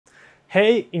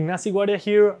Hey, Ignacio Guardia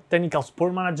here, Technical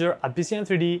Support Manager at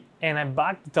BCN3D, and I'm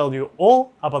back to tell you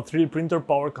all about 3D printer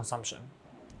power consumption.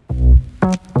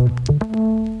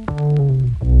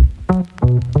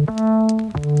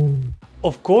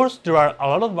 Of course, there are a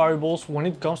lot of variables when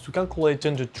it comes to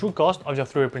calculating the true cost of your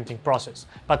 3D printing process,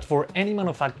 but for any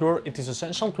manufacturer it is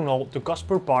essential to know the cost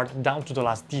per part down to the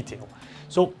last detail.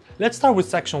 So let's start with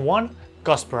section 1,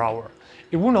 cost per hour.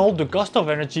 If we know the cost of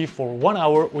energy for 1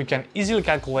 hour, we can easily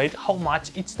calculate how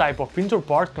much each type of printer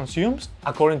part consumes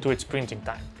according to its printing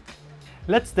time.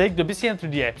 Let's take the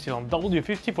BCN3D Epsilon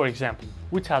W50 for example,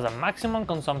 which has a maximum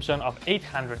consumption of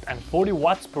 840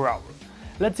 watts per hour.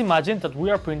 Let's imagine that we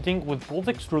are printing with both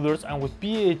extruders and with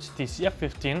PEHT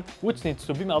CF15, which needs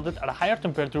to be melted at a higher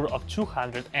temperature of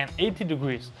 280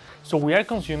 degrees, so we are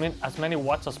consuming as many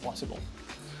watts as possible.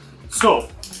 So,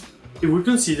 if we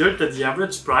consider that the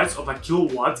average price of a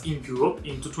kilowatt in Europe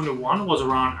in 2021 was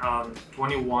around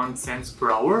 21 cents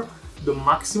per hour, the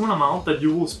maximum amount that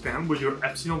you will spend with your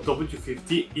Epsilon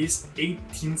W50 is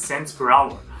 18 cents per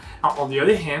hour. Now, on the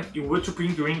other hand, if we were to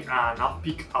print during an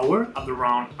off-peak hour at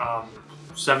around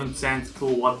 7 cents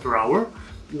kilowatt per hour,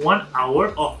 1 hour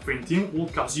of printing will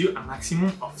cost you a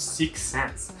maximum of 6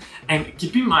 cents. And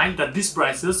keep in mind that these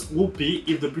prices will be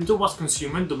if the printer was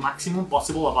consuming the maximum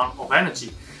possible amount of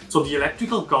energy. So the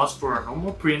electrical cost for a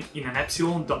normal print in an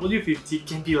Epsilon W50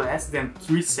 can be less than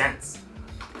 3 cents.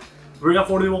 Very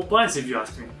affordable price if you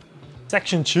ask me.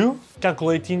 Section 2.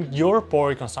 Calculating your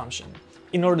power consumption.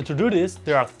 In order to do this,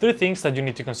 there are 3 things that you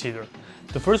need to consider.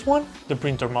 The first one, the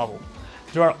printer model.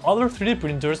 There are other 3D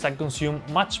printers that consume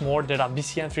much more than a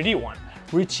BCN3D one,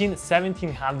 reaching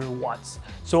 1700 watts.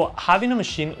 So having a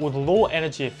machine with low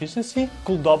energy efficiency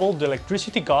could double the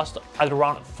electricity cost at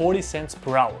around 40 cents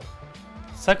per hour.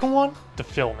 Second one, the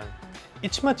filament.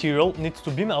 Each material needs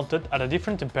to be melted at a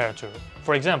different temperature.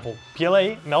 For example,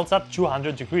 PLA melts at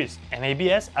 200 degrees and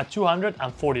ABS at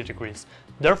 240 degrees.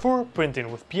 Therefore,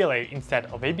 printing with PLA instead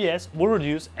of ABS will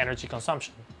reduce energy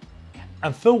consumption.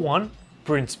 And third one,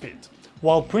 print speed.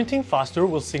 While printing faster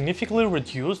will significantly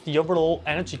reduce the overall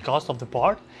energy cost of the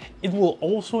part, it will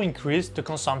also increase the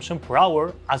consumption per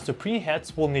hour as the print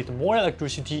heads will need more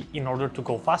electricity in order to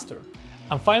go faster.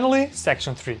 And finally,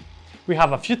 section 3. We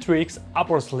have a few tricks up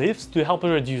our sleeves to help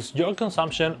you reduce your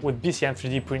consumption with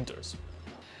BCN3D printers.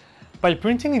 By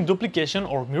printing in duplication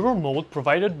or mirror mode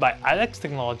provided by idex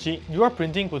technology, you are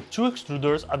printing with 2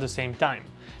 extruders at the same time.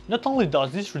 Not only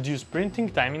does this reduce printing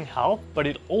time in half, but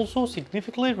it also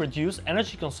significantly reduces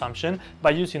energy consumption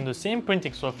by using the same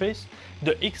printing surface,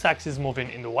 the x-axis moving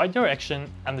in the y direction,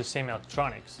 and the same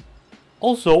electronics.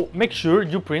 Also, make sure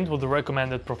you print with the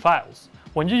recommended profiles.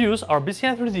 When you use our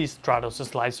BCN3D Stratos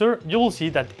slicer, you will see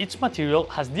that each material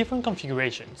has different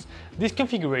configurations. These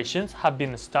configurations have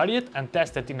been studied and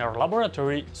tested in our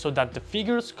laboratory so that the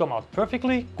figures come out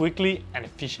perfectly, quickly, and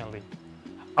efficiently.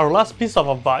 Our last piece of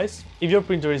advice: if your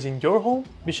printer is in your home,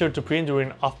 be sure to print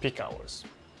during off-peak hours.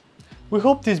 We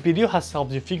hope this video has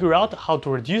helped you figure out how to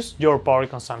reduce your power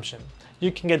consumption.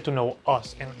 You can get to know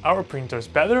us and our printers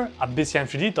better at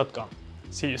bcn3d.com.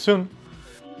 See you soon!